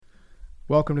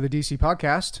Welcome to the DC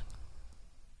Podcast.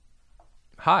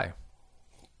 Hi.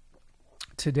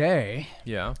 Today,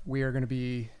 Yeah, we are going to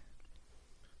be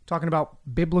talking about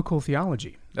biblical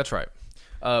theology. that's right.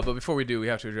 But before we do, we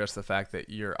have to address the fact that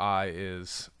your eye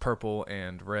is purple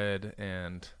and red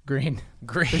and Green.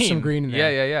 green. There's some green in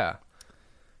there. Yeah.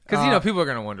 Because, people are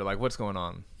going to wonder, like, what's going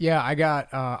on? Yeah,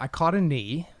 I caught a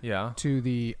knee Yeah. to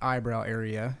the eyebrow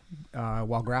area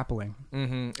while grappling.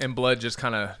 Mm-hmm. And blood just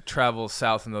kind of travels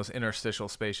south in those interstitial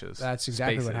spaces. That's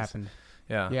exactly what spaces. happened.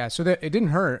 Yeah. Yeah, so that it didn't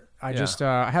hurt. I Yeah. just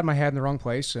I had my head in the wrong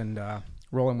place and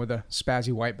rolling with a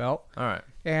spazzy white belt. All right.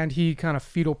 And he kind of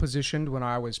fetal positioned when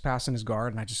I was passing his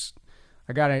guard, and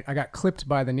I got clipped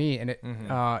by the knee, and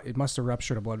it must have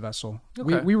ruptured a blood vessel.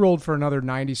 Okay. We rolled for another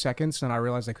 90 seconds, and I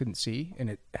realized I couldn't see, and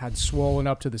it had swollen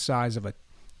up to the size of a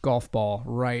golf ball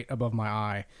right above my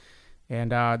eye.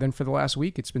 And then for the last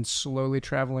week, it's been slowly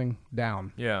traveling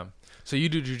down. Yeah. So you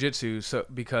do jujitsu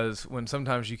because when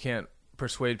sometimes you can't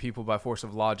persuade people by force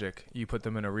of logic, you put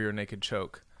them in a rear naked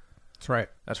choke. That's right.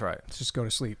 That's right. Let's just go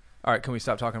to sleep. All right. Can we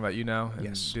stop talking about you now and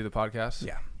Yes. do the podcast?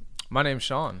 Yeah. My name's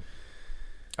Sean.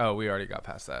 Oh, we already got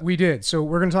past that. We did. So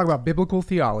we're going to talk about biblical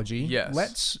theology. Yes.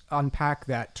 Let's unpack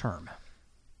that term.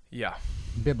 Yeah.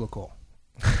 Biblical.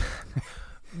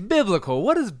 Biblical.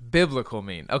 What does biblical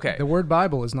mean? Okay. The word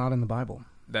Bible is not in the Bible.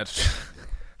 That's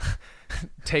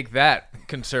take that,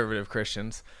 conservative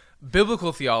Christians.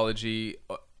 Biblical theology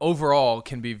overall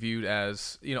can be viewed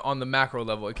as, on the macro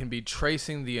level, it can be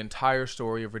tracing the entire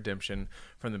story of redemption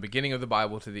from the beginning of the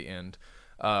Bible to the end,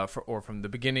 or from the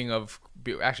beginning of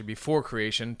actually before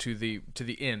creation to the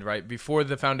end, right? Before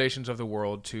the foundations of the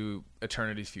world to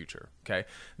eternity's future. Okay,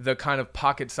 the kind of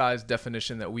pocket-sized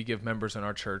definition that we give members in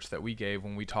our church that we gave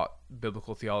when we taught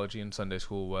biblical theology in Sunday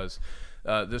school was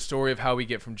the story of how we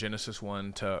get from Genesis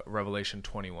 1 to Revelation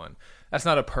 21. That's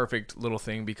not a perfect little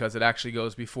thing because it actually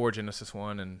goes before Genesis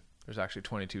 1 and there's actually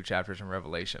 22 chapters in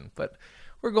Revelation, but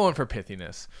we're going for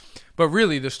pithiness. But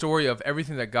really, the story of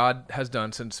everything that God has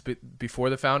done since before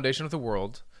the foundation of the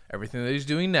world, everything that he's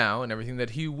doing now, and everything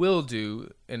that he will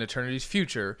do in eternity's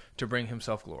future to bring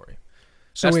himself glory.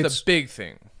 So That's the big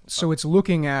thing. So it's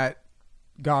looking at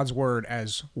God's word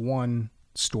as one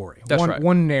story, That's right.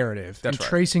 one narrative, That's and right.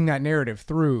 tracing that narrative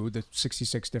through the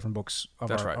 66 different books of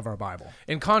That's our right. of our Bible.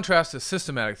 In contrast to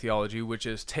systematic theology, which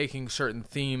is taking certain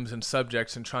themes and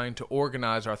subjects and trying to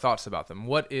organize our thoughts about them.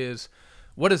 What does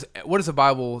the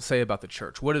Bible say about the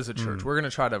church? What is the church? We're going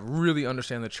to try to really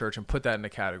understand the church and put that in a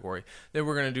category. Then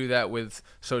we're going to do that with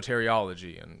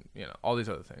soteriology and all these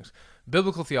other things.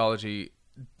 Biblical theology,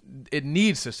 it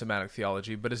needs systematic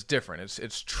theology, but it's different.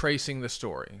 It's tracing the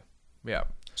story. Yeah.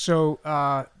 So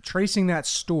tracing that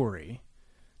story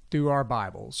through our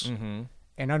Bibles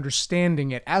and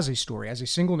understanding it as a story, as a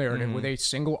single narrative with a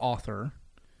single author.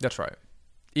 That's right.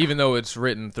 Even though it's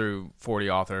written through 40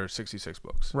 authors, 66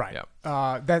 books. Right.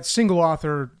 Yeah. That single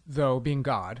author, though, being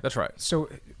God. That's right. So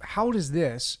how does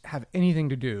this have anything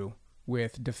to do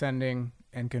with defending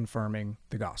and confirming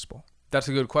the gospel? That's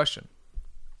a good question.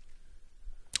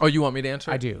 Oh, you want me to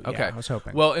answer? I do. Yeah, Okay. I was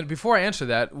hoping. Well, and before I answer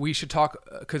that, we should talk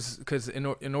because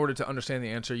in order to understand the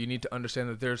answer, you need to understand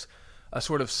that there's a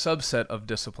sort of subset of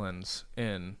disciplines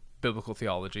in biblical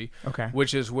theology, Okay.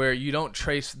 which is where you don't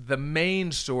trace the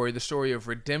main story, the story of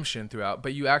redemption throughout,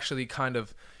 but you actually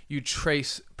you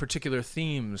trace particular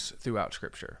themes throughout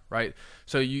Scripture, right?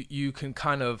 So you can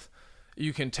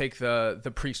take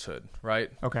the priesthood,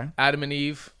 right? Okay. Adam and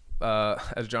Eve,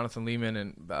 as Jonathan Lehman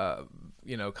and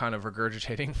kind of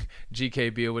regurgitating G.K.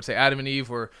 Beale would say, Adam and Eve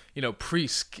were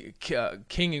priests,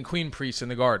 king and queen priests in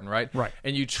the garden, right? Right.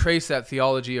 And you trace that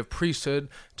theology of priesthood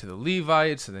to the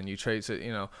Levites, and then you trace it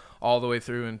all the way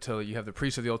through until you have the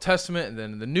priests of the Old Testament, and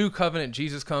then in the New Covenant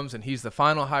Jesus comes and he's the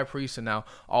final high priest, and now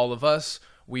all of us,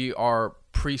 we are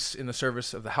priests in the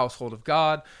service of the household of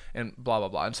God, and blah, blah,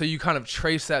 blah. And so you kind of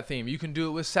trace that theme. You can do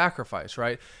it with sacrifice,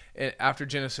 right? After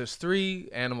Genesis 3,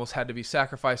 animals had to be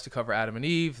sacrificed to cover Adam and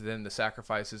Eve. Then the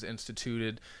sacrifice is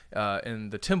instituted in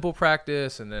the temple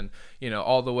practice. And then,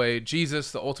 all the way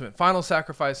Jesus, the ultimate final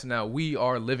sacrifice. And now we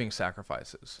are living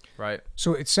sacrifices, right?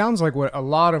 So it sounds like a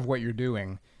lot of what you're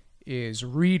doing is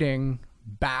reading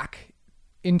back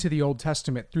into the Old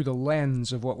Testament through the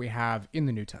lens of what we have in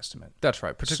the New Testament. That's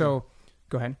right. So,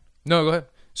 go ahead. No, go ahead.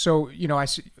 So,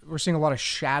 we're seeing a lot of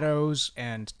shadows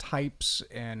and types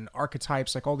and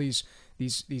archetypes, like all these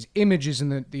images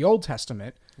in the Old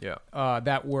Testament Yeah.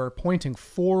 that were pointing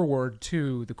forward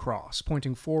to the cross,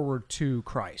 pointing forward to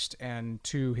Christ and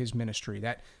to his ministry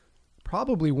that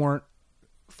probably weren't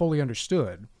fully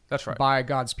understood That's right. by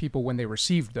God's people when they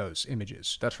received those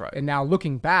images. That's right. And now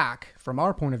looking back from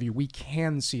our point of view, we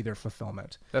can see their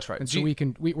fulfillment. That's right. And so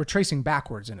we're tracing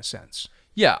backwards in a sense.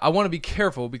 Yeah, I want to be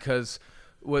careful because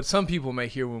what some people may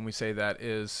hear when we say that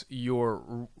is you're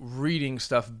reading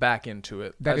stuff back into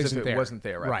it That as isn't if it there. wasn't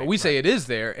there, right? Right, But we say right. it is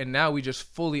there, and now we just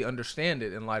fully understand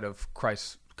it in light of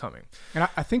Christ's coming. And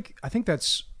I think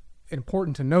that's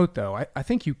important to note, though. I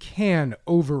think you can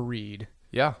overread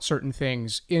Yeah. certain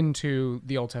things into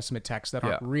the Old Testament text that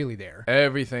aren't Yeah. really there.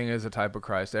 Everything is a type of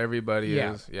Christ. Everybody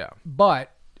Yeah. is. Yeah.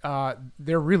 But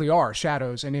there really are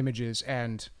shadows and images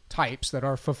and types that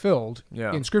are fulfilled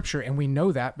Yeah. in Scripture, and we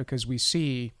know that because we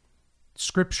see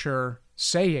Scripture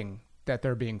saying that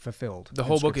they're being fulfilled. The in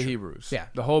whole book of Scripture. Hebrews. Yeah.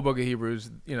 The whole book of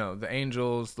Hebrews, the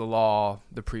angels, the law,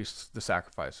 the priests, the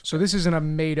sacrifice. So this isn't a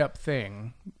made-up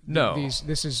thing. No.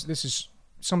 This is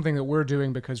something that we're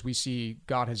doing because we see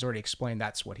God has already explained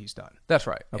that's what He's done. That's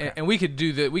right. Okay. And we could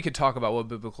do that. We could talk about what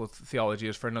biblical theology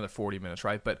is for another 40 minutes,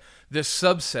 right? But this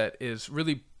subset is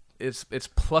really it's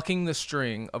plucking the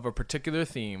string of a particular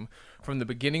theme from the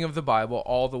beginning of the Bible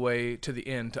all the way to the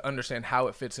end to understand how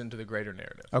it fits into the greater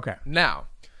narrative. Okay. Now,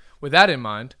 with that in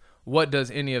mind, what does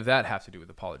any of that have to do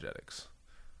with apologetics?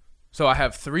 So I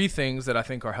have 3 things that I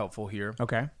think are helpful here.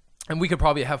 Okay. And we could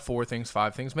probably have 4 things,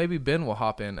 5 things. Maybe Ben will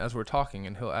hop in as we're talking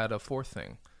and he'll add a 4th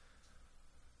thing.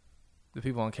 The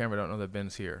people on camera don't know that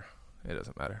Ben's here. It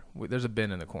doesn't matter. There's a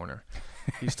Ben in the corner.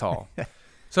 He's tall.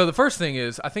 So the first thing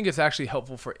is, I think it's actually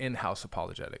helpful for in-house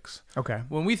apologetics. Okay.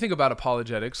 When we think about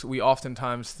apologetics, we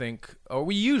oftentimes think, or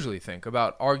we usually think,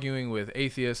 about arguing with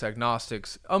atheists,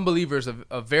 agnostics, unbelievers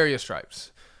of various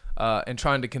stripes, and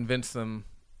trying to convince them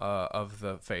of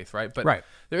the faith, right? But Right.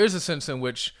 there is a sense in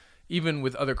which, even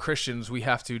with other Christians, we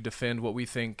have to defend what we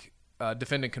think,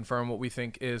 defend and confirm what we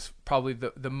think is probably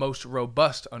the most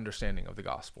robust understanding of the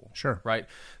gospel. Sure. Right?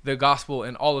 The gospel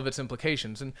and all of its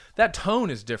implications. And that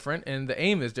tone is different and the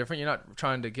aim is different. You're not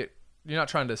trying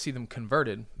to see them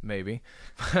converted, maybe.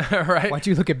 Right? Why'd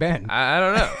you look at Ben? I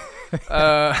don't know.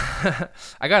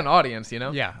 I got an audience,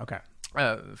 Yeah. Okay.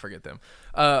 Forget them.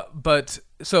 But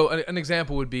so an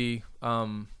example would be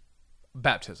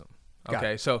baptism. Got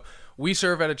Okay, it. so we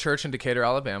serve at a church in Decatur,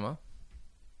 Alabama.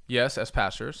 Yes, as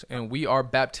pastors, and we are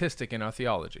Baptistic in our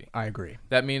theology. I agree.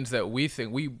 That means that we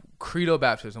credo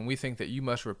baptism. We think that you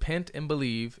must repent and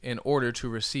believe in order to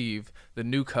receive the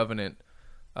new covenant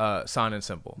sign and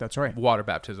symbol. That's right. Water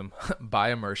baptism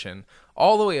by immersion,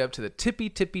 all the way up to the tippy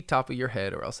top of your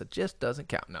head, or else it just doesn't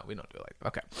count. No, we don't do it like that.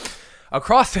 Okay.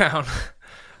 Across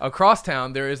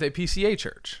town, there is a PCA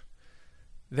church.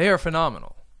 They are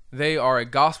phenomenal. They are a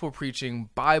gospel-preaching,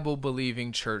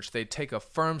 Bible-believing church. They take a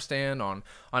firm stand on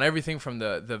everything from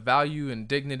the value and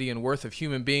dignity and worth of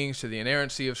human beings to the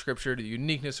inerrancy of Scripture to the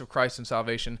uniqueness of Christ and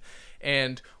salvation.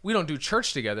 And we don't do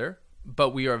church together, but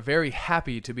we are very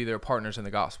happy to be their partners in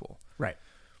the gospel. Right.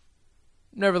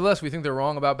 Nevertheless, we think they're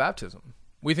wrong about baptism.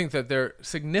 We think that they're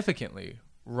significantly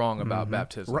wrong about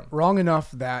baptism. Wrong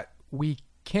enough that we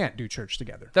can't do church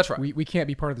together. That's right. We can't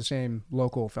be part of the same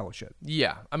local fellowship.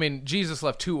 Yeah. I mean, Jesus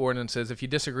left 2 ordinances. If you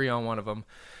disagree on one of them,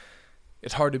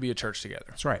 it's hard to be a church together.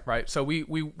 That's right. Right. So we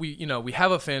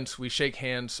have a fence. We shake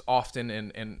hands often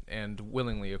and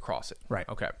willingly across it. Right.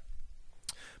 Okay.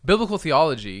 Biblical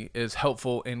theology is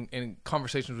helpful in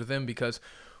conversations with them because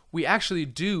we actually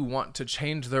do want to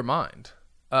change their mind.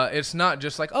 It's not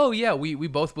just like, oh yeah, we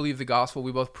both believe the gospel,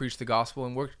 we both preach the gospel,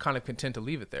 and we're kind of content to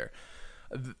leave it there.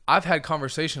 I've had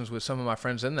conversations with some of my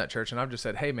friends in that church, and I've just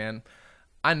said, hey man,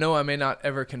 I know I may not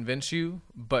ever convince you,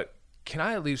 but can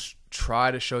I at least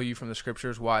try to show you from the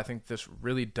scriptures why I think this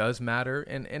really does matter?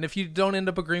 And if you don't end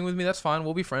up agreeing with me, that's fine.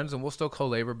 We'll be friends and we'll still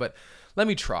co-labor, but let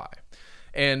me try.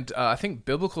 And I think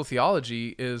biblical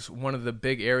theology is one of the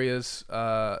big areas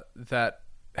that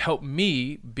help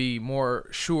me be more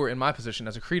sure in my position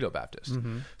as a Credo Baptist.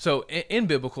 Mm-hmm. So in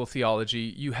biblical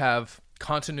theology, you have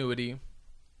continuity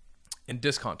and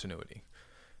discontinuity.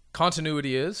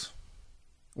 Continuity is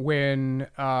when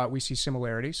we see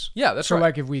similarities. Yeah, that's so right.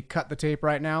 like if we cut the tape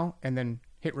right now and then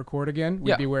hit record again,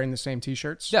 we'd Yeah. be wearing the same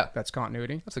t-shirts. Yeah. That's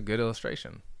continuity. That's a good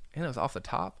illustration. And it was off the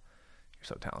top. You're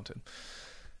so talented.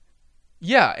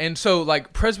 Yeah, and so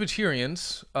like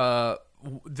Presbyterians,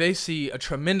 they see a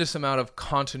tremendous amount of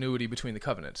continuity between the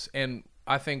covenants. And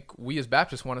I think we as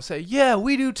Baptists want to say, yeah,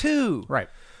 we do too. Right.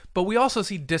 But we also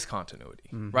see discontinuity,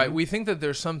 right? We think that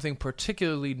there's something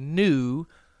particularly new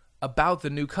about the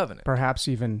new covenant. Perhaps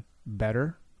even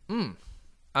better.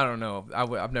 I don't know.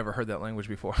 I've never heard that language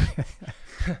before.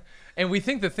 And we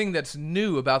think the thing that's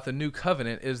new about the new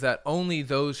covenant is that only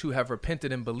those who have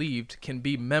repented and believed can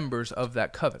be members of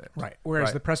that covenant. Right. Whereas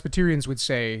Right. the Presbyterians would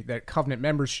say that covenant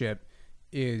membership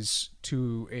is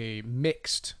to a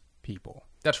mixed people.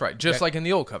 That's right. Just like in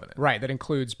the Old Covenant. Right. That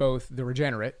includes both the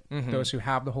regenerate, those who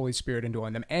have the Holy Spirit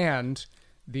indwelling them, and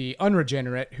the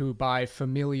unregenerate who by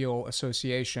familial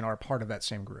association are part of that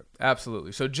same group.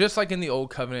 Absolutely. So just like in the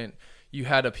Old Covenant, you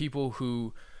had a people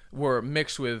who were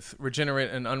mixed with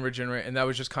regenerate and unregenerate, and that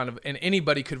was just kind of, and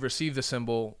anybody could receive the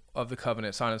symbol of the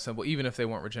covenant, sign and symbol, even if they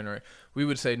weren't regenerate. We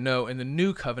would say no. In the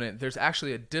New Covenant, there's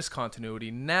actually a discontinuity.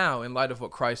 Now, in light of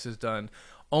what Christ has done,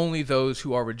 only those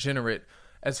who are regenerate,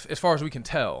 as far as we can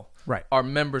tell, Right. are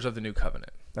members of the New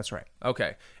Covenant. That's right.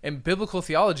 Okay. And biblical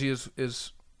theology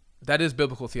is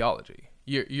biblical theology.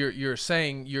 You're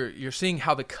saying you're seeing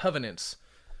how the covenants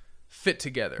fit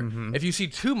together. If you see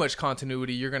too much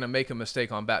continuity, you're going to make a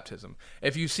mistake on baptism.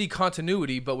 If you see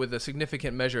continuity but with a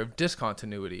significant measure of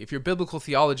discontinuity, if your biblical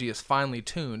theology is finely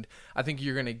tuned, I think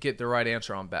you're going to get the right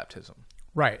answer on baptism.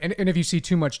 Right. And if you see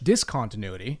too much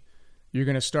discontinuity, you're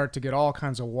going to start to get all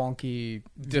kinds of wonky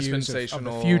views of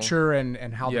Dispensational the future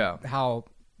and how Yeah. how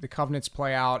the covenants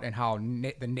play out and how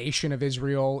the nation of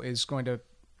Israel is going to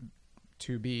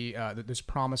be there's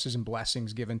promises and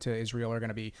blessings given to Israel are going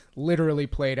to be literally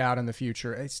played out in the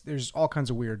future. There's all kinds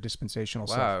of weird dispensational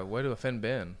stuff. Wow, way to offend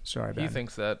Ben. Sorry, He Ben.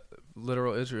 thinks that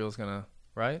literal Israel is going to,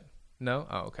 right? No?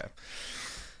 Oh, okay.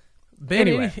 Ben,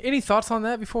 Anyway. any thoughts on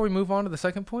that before we move on to the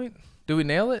second point? Do we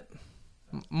nail it?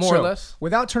 More or So, less?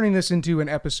 without turning this into an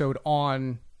episode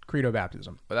on credo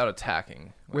baptism, Without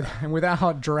attacking.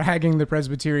 without dragging the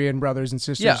Presbyterian brothers and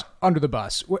sisters Yeah. under the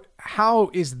bus, how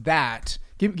is that?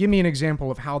 Give me an example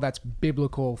of how that's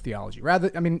biblical theology.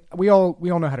 We all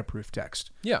know how to proof text.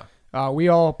 Yeah. We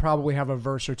all probably have a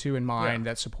verse or two in mind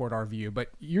that support our view, but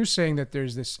you're saying that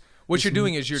there's this. What you're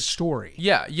doing is story.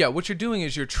 Yeah. What you're doing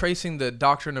is you're tracing the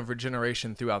doctrine of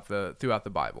regeneration throughout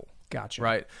the Bible. Gotcha.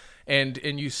 Right. And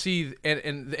you see and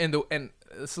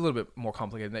it's a little bit more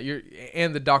complicated than that.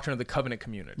 And the doctrine of the covenant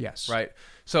community. Yes. Right.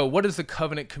 So what does the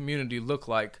covenant community look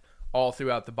like all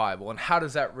throughout the Bible, and how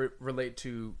does that relate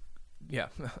to? Yeah.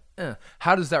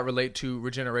 How does that relate to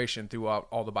regeneration throughout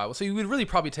all the Bible? So you would really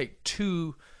probably take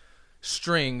two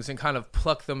strings and kind of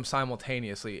pluck them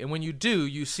simultaneously. And when you do,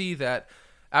 you see that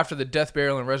after the death,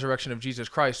 burial, and resurrection of Jesus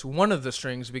Christ, one of the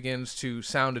strings begins to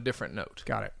sound a different note.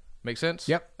 Got it. Make sense?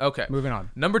 Yep. Okay. Moving on.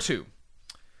 Number 2,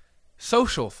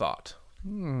 social thought.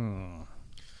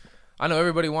 I know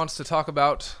everybody wants to talk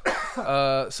about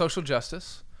social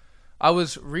justice. I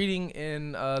was reading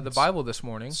in the Bible this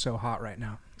morning. It's so hot right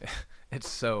now. It's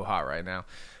so hot right now.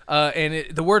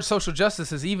 And the word social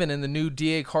justice is even in the new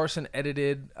D.A. Carson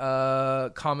edited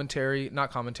study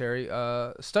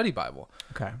Bible.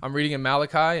 Okay. I'm reading in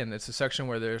Malachi, and it's a section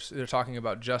where they're talking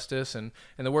about justice and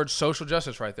the word social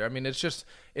justice right there. I mean, it's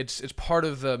part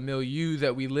of the milieu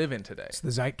that we live in today. It's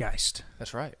the zeitgeist.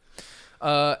 That's right.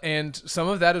 And some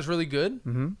of that is really good.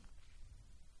 Mm-hmm.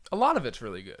 A lot of it's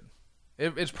really good.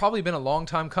 It's probably been a long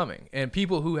time coming, and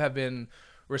people who have been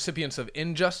recipients of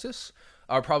injustice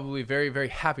are probably very, very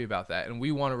happy about that, and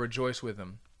we want to rejoice with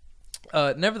them.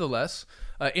 Nevertheless,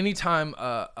 anytime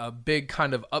a big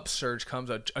kind of upsurge comes,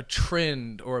 a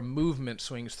trend or a movement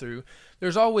swings through,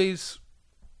 there's always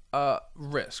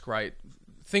risk, right?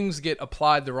 Things get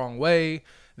applied the wrong way.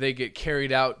 They get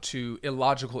carried out to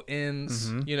illogical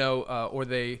ends, or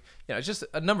just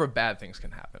a number of bad things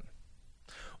can happen.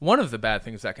 One of the bad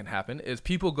things that can happen is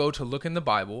people go to look in the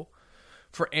Bible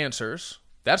for answers.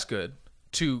 That's good.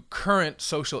 To current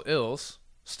social ills,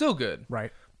 still good.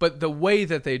 Right. But the way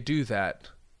that they do that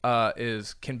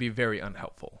can be very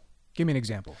unhelpful. Give me an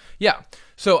example. Yeah.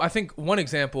 So I think one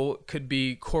example could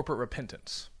be corporate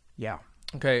repentance. Yeah.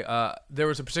 Okay. There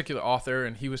was a particular author,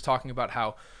 and he was talking about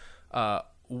how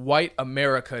white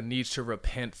America needs to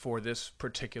repent for this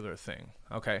particular thing.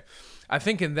 Okay. I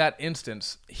think in that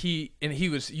instance, he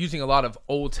was using a lot of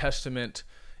Old Testament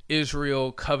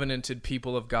Israel covenanted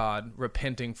people of God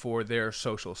repenting for their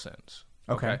social sins.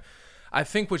 Okay. I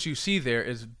think what you see there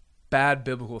is bad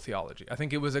biblical theology. I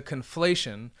think it was a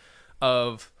conflation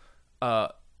of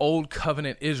Old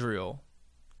Covenant Israel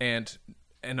and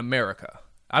America.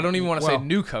 I don't even want to say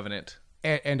New Covenant.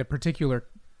 And a particular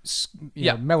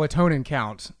melatonin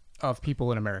count of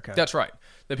people in America. That's right.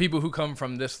 The people who come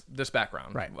from this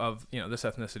background, right, of this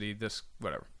ethnicity, this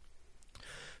whatever.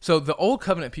 So the Old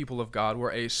Covenant people of God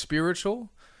were a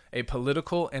spiritual, a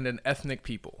political, and an ethnic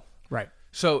people. Right.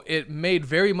 So it made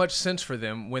very much sense for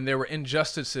them when there were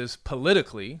injustices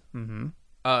politically,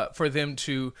 for them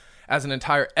to, as an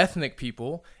entire ethnic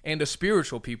people and a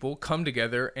spiritual people, come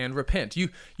together and repent.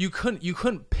 You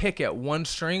couldn't pick at one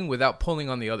string without pulling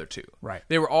on the other two. Right.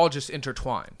 They were all just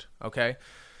intertwined. Okay.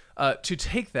 To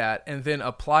take that and then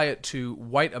apply it to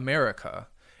white America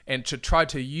and to try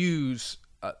to use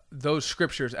those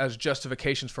scriptures as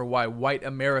justifications for why white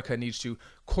America needs to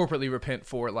corporately repent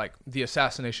for, like, the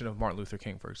assassination of Martin Luther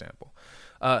King, for example.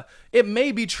 It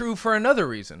may be true for another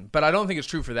reason, but I don't think it's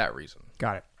true for that reason.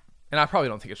 Got it. And I probably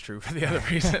don't think it's true for the other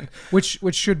reason. Which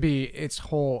should be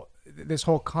this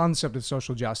whole concept of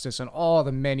social justice and all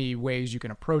the many ways you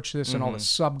can approach this and all the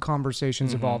sub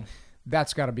conversations involved.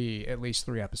 That's got to be at least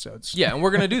 3 episodes. Yeah, and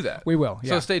we're gonna do that. We will.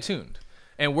 Yeah. So stay tuned,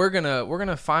 and we're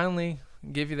gonna finally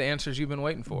give you the answers you've been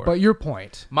waiting for. But your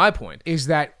point, my point, is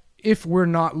that if we're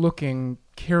not looking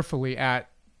carefully at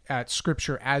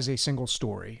Scripture as a single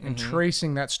story and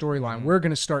tracing that storyline, we're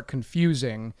going to start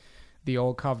confusing the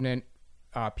Old Covenant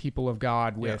people of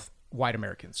God with white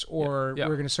Americans, or we're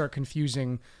going to start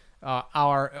confusing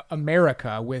our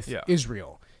America with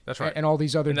Israel. That's right. And all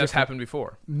these other and that's happened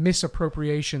before.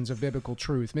 Misappropriations of biblical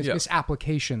truth,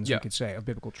 misapplications, we could say, of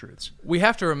biblical truths. We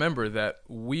have to remember that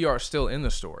we are still in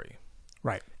the story.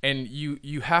 Right. And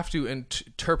you have to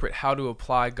interpret how to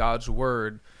apply God's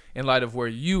word in light of where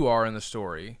you are in the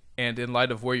story and in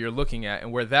light of where you're looking at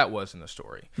and where that was in the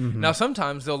story. Now,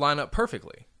 sometimes they'll line up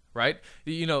perfectly, right?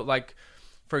 You know, like,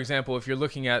 for example, if you're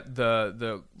looking at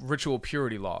the ritual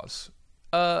purity laws,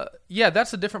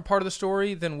 that's a different part of the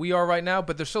story than we are right now,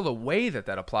 but there's still a way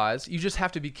that applies. You just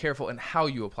have to be careful in how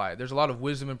you apply it. There's a lot of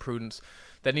wisdom and prudence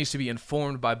that needs to be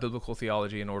informed by biblical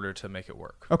theology in order to make it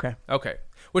work. Okay.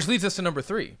 Which leads us to number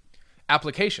 3,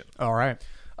 application. All right.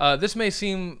 This may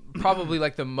seem probably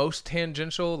like the most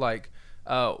tangential, like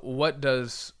what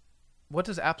does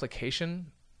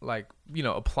application, like, you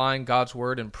know, applying God's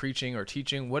word and preaching or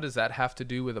teaching, what does that have to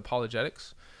do with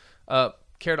apologetics?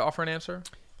 Care to offer an answer?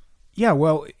 Yeah,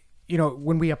 well, you know,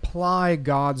 when we apply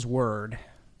God's word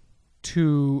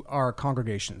to our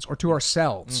congregations or to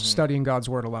ourselves, studying God's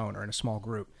word alone or in a small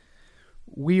group,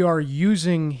 we are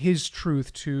using his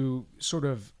truth to sort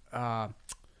of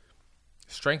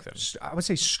strengthen. I would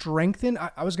say strengthen.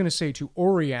 I was going to say to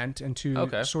orient and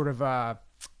to sort of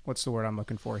what's the word I'm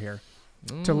looking for here?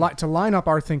 To line up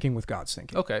our thinking with God's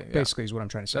thinking. Okay, basically is what I'm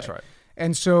trying to say. That's right.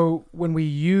 And so when we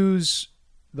use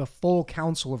the full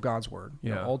counsel of God's word, you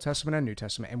know, Old Testament and New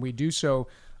Testament, and we do so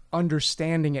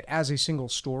understanding it as a single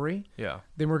story,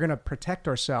 then we're going to protect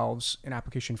ourselves in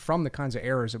application from the kinds of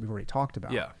errors that we've already talked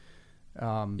about.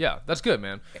 That's good,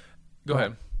 man. Go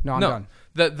ahead. No, I'm done.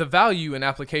 The value in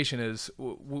application is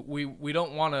we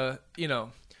don't want to, you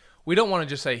know, we don't want to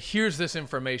just say, here's this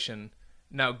information,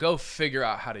 now go figure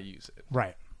out how to use it.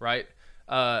 Right.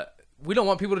 We don't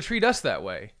want people to treat us that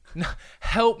way.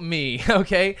 Help me,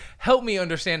 okay? Help me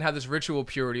understand how this ritual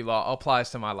purity law applies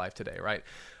to my life today, right?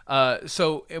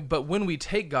 But when we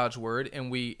take God's word and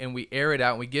we air it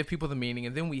out and we give people the meaning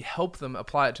and then we help them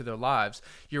apply it to their lives,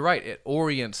 you're right, it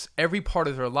orients every part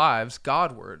of their lives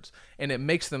Godwards, and it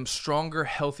makes them stronger,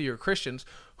 healthier Christians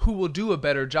who will do a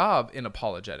better job in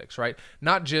apologetics, right?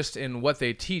 Not just in what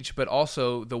they teach, but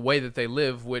also the way that they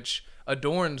live, which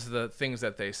adorns the things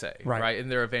that they say, right? In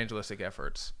their evangelistic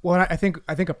efforts. Well, I think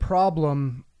a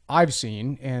problem I've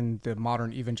seen in the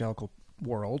modern evangelical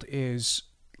world is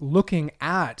looking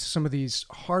at some of these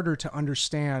harder to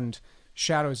understand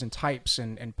shadows and types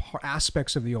and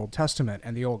aspects of the Old Testament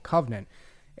and the Old Covenant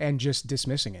and just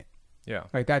dismissing it. Yeah.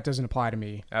 Like, that doesn't apply to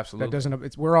me. Absolutely. That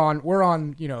doesn't, we're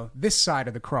on, you know, this side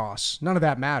of the cross. None of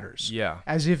that matters. Yeah.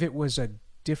 As if it was a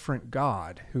different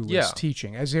God who was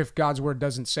teaching, as if God's word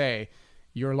doesn't say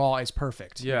your law is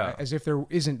perfect. Yeah. You know, as if there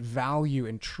isn't value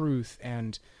in truth.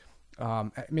 And,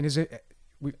 I mean,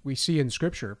 we see in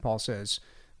Scripture, Paul says,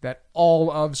 that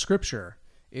all of Scripture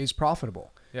is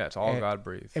profitable. Yeah, it's all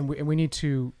God-breathed. And we need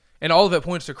to... And all of it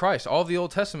points to Christ. All of the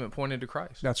Old Testament pointed to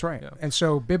Christ. That's right. Yeah. And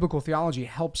so biblical theology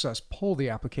helps us pull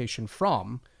the application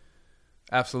from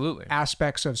absolutely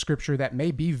aspects of Scripture that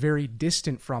may be very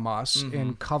distant from us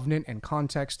in covenant and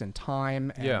context and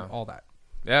time and all that.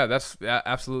 Yeah, that's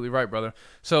absolutely right, brother.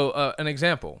 So an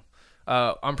example,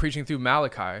 I'm preaching through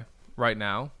Malachi right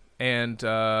now, and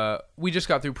we just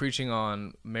got through preaching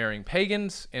on marrying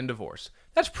pagans and divorce.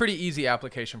 That's pretty easy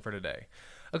application for today.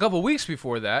 A couple weeks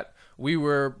before that, we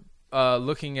were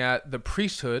looking at the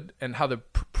priesthood and how the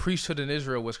priesthood in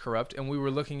Israel was corrupt, and we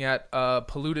were looking at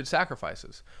polluted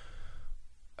sacrifices.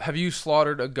 Have you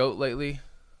slaughtered a goat lately?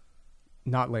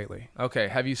 Not lately. Okay.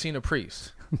 Have you seen a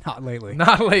priest? Not lately.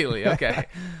 Not lately. Okay.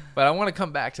 But I want to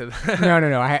come back to that.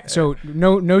 No. So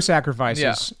no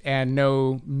sacrifices and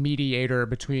no mediator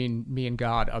between me and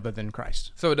God other than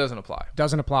Christ. So it doesn't apply.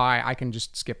 Doesn't apply. I can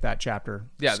just skip that chapter.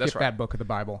 Yeah, that's skip right. that book of the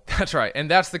Bible. That's right. And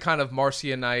that's the kind of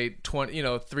Marcionite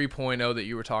 3.0 that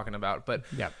you were talking about. But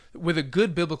with a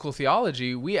good biblical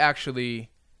theology, we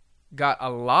actually got a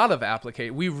lot of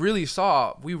application. We really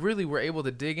were able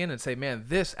to dig in and say, man,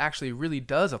 this actually really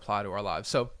does apply to our lives.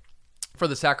 So for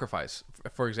the sacrifice,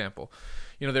 for example,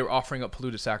 they were offering up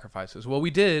polluted sacrifices. Well,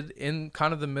 we did in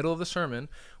kind of the middle of the sermon,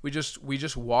 we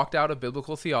just walked out a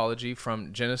biblical theology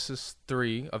from Genesis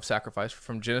 3 of sacrifice,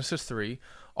 from Genesis 3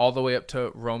 all the way up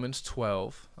to Romans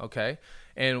 12, okay?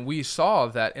 And we saw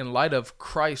that in light of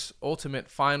Christ's ultimate,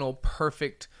 final,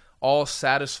 perfect,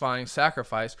 all-satisfying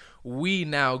sacrifice, we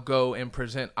now go and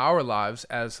present our lives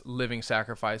as living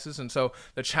sacrifices. And so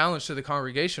the challenge to the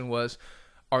congregation was,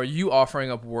 are you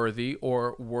offering up worthy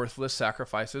or worthless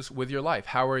sacrifices with your life?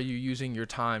 How are you using your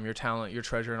time, your talent, your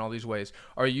treasure in all these ways?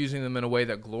 Are you using them in a way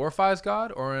that glorifies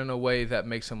God or in a way that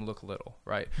makes him look little,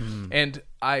 right? And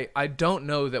I don't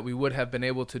know that we would have been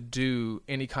able to do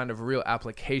any kind of real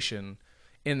application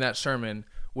in that sermon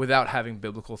without having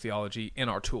biblical theology in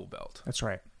our tool belt. That's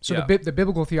right. So the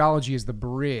biblical theology is the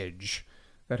bridge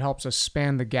that helps us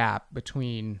span the gap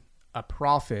between a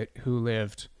prophet who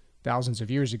lived thousands of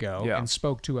years ago and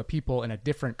spoke to a people in a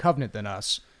different covenant than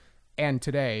us, and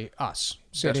today us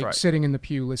sitting in the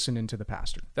pew listening to the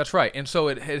pastor. That's right. And so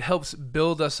it helps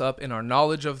build us up in our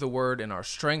knowledge of the word, in our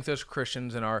strength as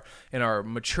Christians, in our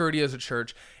maturity as a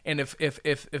church. And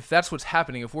if that's what's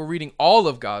happening, if we're reading all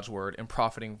of God's word and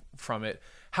profiting from it,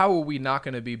 how are we not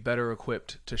going to be better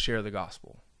equipped to share the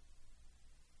gospel?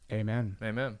 Amen.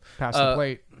 Pass the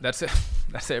plate. That's it.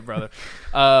 That's it, brother.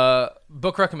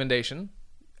 Book recommendation.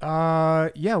 We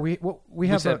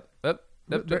have Yep.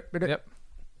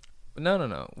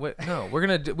 No.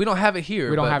 We don't have it here.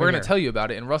 We're gonna tell you about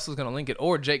it, and Russell's gonna link it,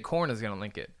 or Jake Korn is gonna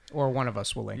link it, or one of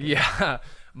us will link it. Yeah,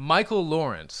 Michael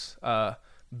Lawrence,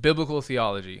 Biblical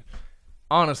Theology.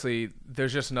 Honestly,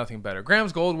 there's just nothing better.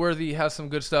 Graham's Goldworthy has some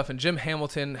good stuff, and Jim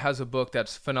Hamilton has a book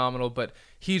that's phenomenal, but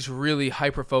he's really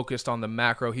hyper-focused on the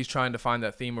macro. He's trying to find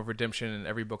that theme of redemption in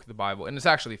every book of the Bible, and it's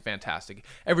actually fantastic.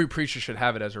 Every preacher should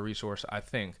have it as a resource, I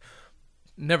think.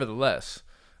 Nevertheless,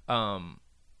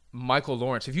 Michael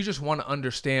Lawrence, if you just want to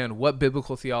understand what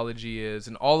biblical theology is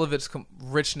and all of its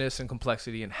richness and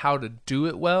complexity and how to do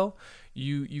it well,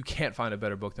 you can't find a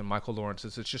better book than Michael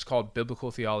Lawrence's. It's just called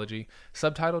Biblical Theology.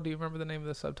 Subtitle, do you remember the name of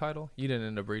the subtitle? You didn't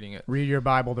end up reading it. Read Your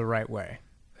Bible the Right Way.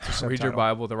 Read Your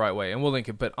Bible the Right Way, and we'll link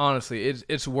it. But honestly,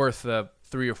 it's worth the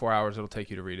 3 or 4 hours it'll take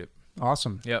you to read it.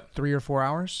 Awesome. Yep. 3 or 4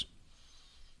 hours?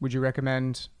 Would you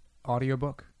recommend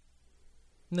audiobook?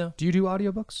 No. Do you do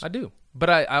audiobooks? I do. But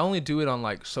I only do it on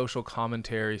like social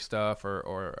commentary stuff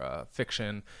or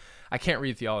fiction. I can't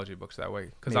read theology books that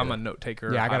way because I'm a note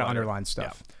taker. Yeah, I got to underline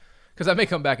stuff. Because I may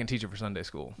come back and teach it for Sunday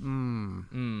school.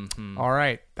 All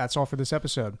right. That's all for this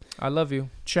episode. I love you.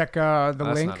 Check the link.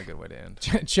 That's not a good way to end.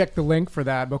 Check the link for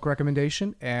that book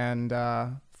recommendation and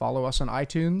follow us on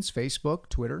iTunes, Facebook,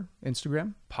 Twitter,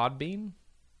 Instagram. Podbean?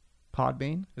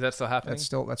 Is that still happening?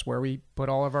 That's where we put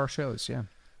all of our shows, yeah.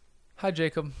 Hi,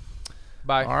 Jacob.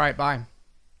 Bye. All right, bye.